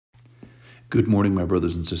Good morning, my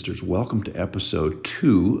brothers and sisters. Welcome to episode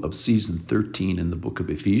 2 of season 13 in the book of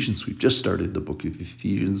Ephesians. We've just started the book of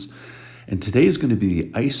Ephesians, and today is going to be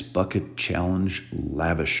the Ice Bucket Challenge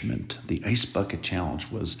Lavishment. The Ice Bucket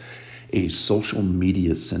Challenge was a social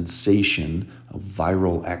media sensation, a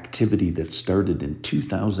viral activity that started in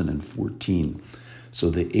 2014. So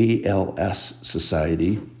the ALS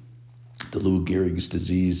Society, the Lou Gehrig's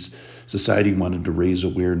disease society, wanted to raise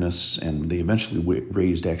awareness, and they eventually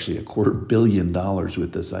raised actually $250 million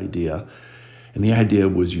with this idea. And the idea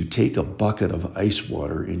was you take a bucket of ice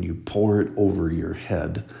water and you pour it over your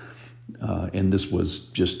head. And this was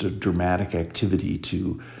just a dramatic activity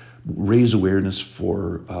to raise awareness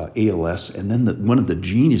for ALS. And then one of the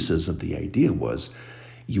geniuses of the idea was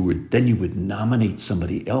you would nominate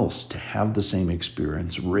somebody else to have the same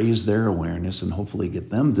experience, raise their awareness, and hopefully get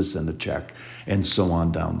them to send a check, and so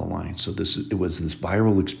on down the line. So it was this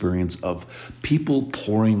viral experience of people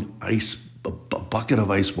pouring a bucket of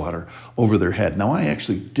ice water over their head. Now, I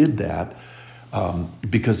actually did that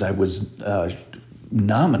because I was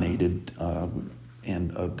nominated,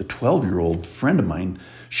 and the 12-year-old friend of mine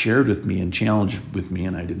shared with me and challenged with me,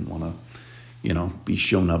 and I didn't want to be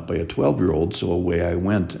shown up by a 12-year-old, so away I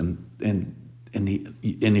went. And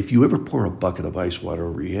if you ever pour a bucket of ice water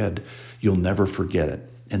over your head, you'll never forget it.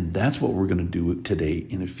 And that's what we're going to do today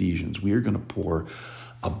in Ephesians. We are going to pour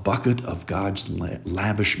a bucket of God's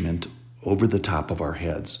lavishment over the top of our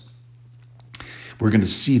heads. We're going to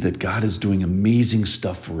see that God is doing amazing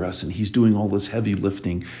stuff for us, and he's doing all this heavy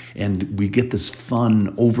lifting, and we get this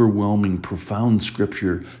fun, overwhelming, profound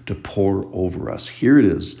scripture to pour over us. Here it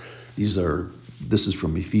is. This is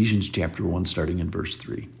from Ephesians chapter 1, starting in verse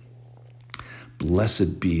 3.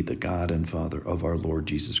 Blessed be the God and Father of our Lord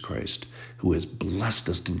Jesus Christ, who has blessed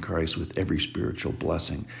us in Christ with every spiritual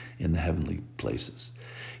blessing in the heavenly places,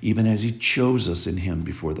 even as he chose us in him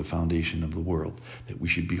before the foundation of the world, that we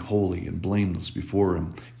should be holy and blameless before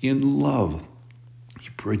him. In love, he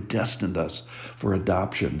predestined us for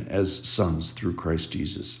adoption as sons through Christ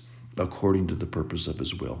Jesus, according to the purpose of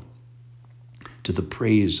his will, to the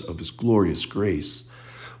praise of his glorious grace,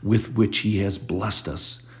 with which he has blessed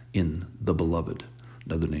us in the beloved.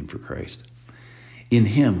 Another name for Christ. In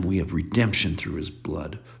him we have redemption through his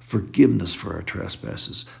blood, forgiveness for our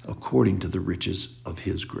trespasses, according to the riches of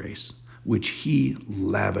his grace, which he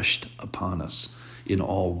lavished upon us in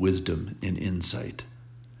all wisdom and insight,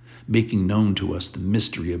 making known to us the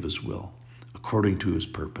mystery of his will, according to his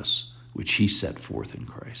purpose, which he set forth in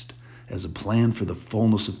Christ, as a plan for the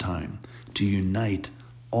fullness of time, to unite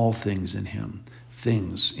all things in him,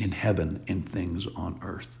 things in heaven and things on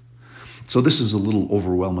earth. So this is a little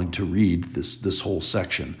overwhelming to read, this whole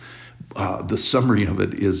section. The summary of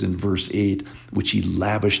it is in verse 8, which he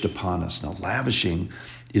lavished upon us. Now, lavishing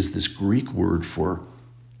is this Greek word for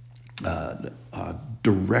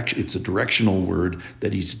direction. It's a directional word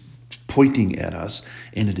that he's pointing at us,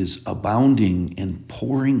 and it is abounding and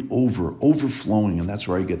pouring over, overflowing. And that's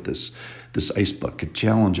where I get this ice bucket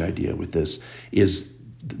challenge idea with this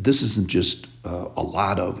isn't just a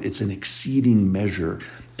lot of, it's an exceeding measure.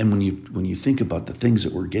 And when you think about the things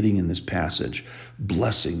that we're getting in this passage,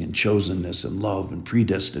 blessing and chosenness and love and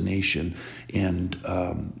predestination and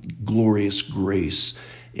glorious grace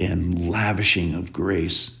and lavishing of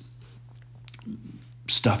grace,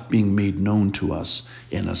 stuff being made known to us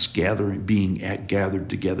and us gathered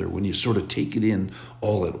together. When you sort of take it in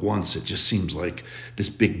all at once, it just seems like this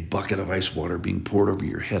big bucket of ice water being poured over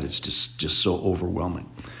your head. It's just so overwhelming.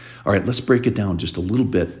 All right, let's break it down just a little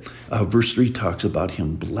bit. Verse 3 talks about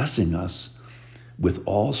him blessing us with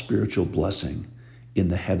all spiritual blessing in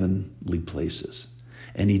the heavenly places.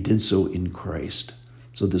 And he did so in Christ.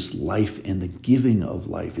 So this life and the giving of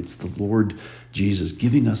life, it's the Lord Jesus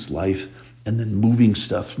giving us life and then moving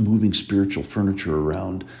spiritual furniture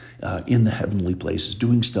around in the heavenly places,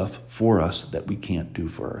 doing stuff for us that we can't do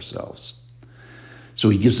for ourselves. So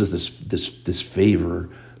he gives us this favor.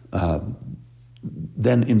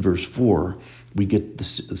 Then in verse 4, we get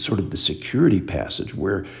sort of the security passage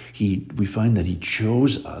where we find that he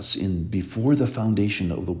chose us before the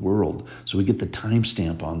foundation of the world. So we get the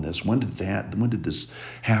timestamp on this. When did this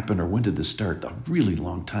happen, or when did this start? A really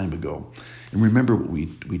long time ago. And remember, we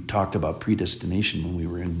talked about predestination when we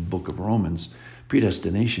were in the book of Romans.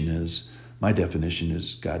 Predestination my definition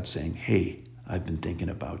is God saying, hey, I've been thinking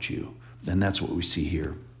about you. And that's what we see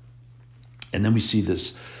here. And then we see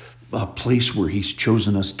this place where he's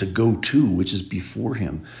chosen us to go to, which is before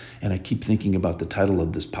him. And I keep thinking about the title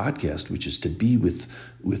of this podcast, which is to be with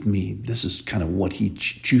me. This is kind of what he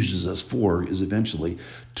chooses us for, is eventually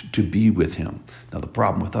to be with him. Now, the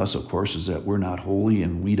problem with us, of course, is that we're not holy,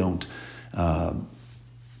 and we don't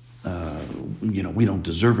we don't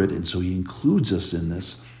deserve it, and so he includes us in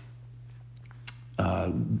this,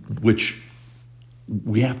 which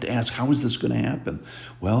we have to ask, how is this going to happen?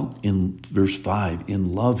 Well, in verse 5,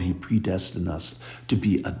 in love he predestined us to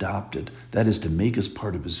be adopted. That is to make us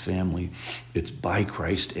part of his family. It's by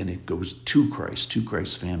Christ, and it goes to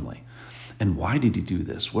Christ's family. And why did he do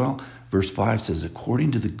this? Well, verse 5 says,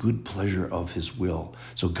 according to the good pleasure of his will.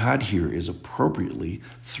 So God here is appropriately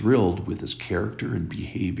thrilled with his character and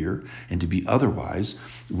behavior, and to be otherwise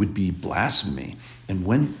would be blasphemy. And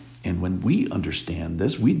when we understand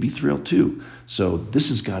this, we'd be thrilled too. So this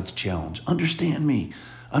is God's challenge. Understand me.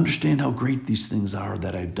 Understand how great these things are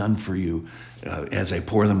that I've done for you as I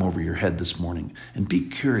pour them over your head this morning. And be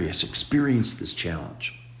curious. Experience this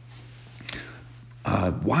challenge.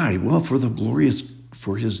 Why? Well, for the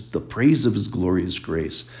praise of his glorious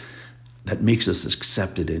grace that makes us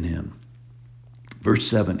accepted in him. Verse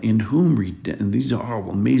 7, in whom, and these are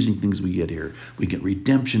all amazing things we get here. We get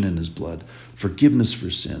redemption in his blood, forgiveness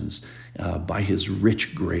for sins by his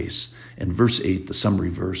rich grace. And verse 8, the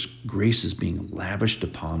summary verse, grace is being lavished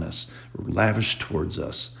upon us, or lavished towards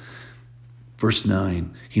us. Verse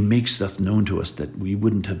 9, he makes stuff known to us that we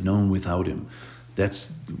wouldn't have known without him.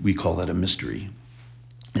 We call that a mystery.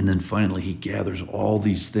 And then finally, he gathers all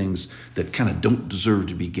these things that kind of don't deserve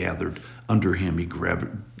to be gathered under him. He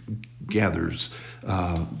gathers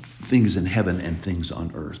things in heaven and things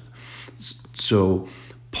on earth. So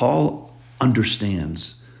Paul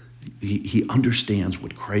understands. He understands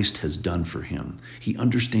what Christ has done for him. He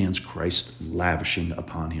understands Christ lavishing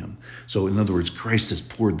upon him. So in other words, Christ has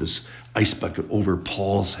poured this ice bucket over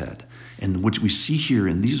Paul's head. And what we see here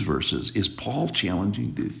in these verses is Paul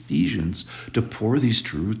challenging the Ephesians to pour these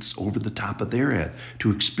truths over the top of their head,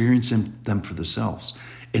 to experience them for themselves.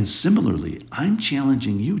 And similarly, I'm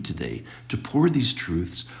challenging you today to pour these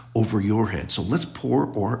truths over your head. So let's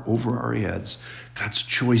pour over our heads God's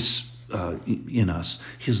choice in us,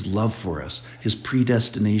 his love for us, his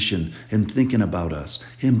predestination, him thinking about us,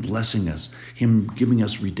 him blessing us, him giving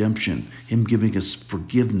us redemption, him giving us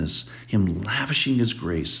forgiveness, him lavishing his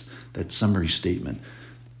grace, that summary statement,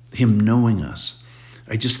 him knowing us.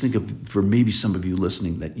 I just think of, for maybe some of you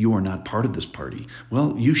listening, that you are not part of this party.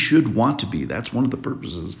 Well, you should want to be. That's one of the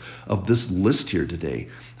purposes of this list here today.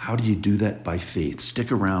 How do you do that? By faith.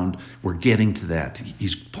 Stick around. We're getting to that.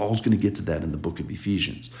 Paul's going to get to that in the book of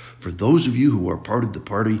Ephesians. For those of you who are part of the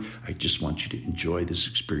party, I just want you to enjoy this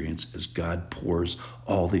experience as God pours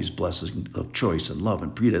all these blessings of choice and love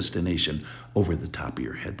and predestination over the top of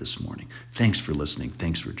your head this morning. Thanks for listening.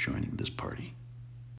 Thanks for joining this party.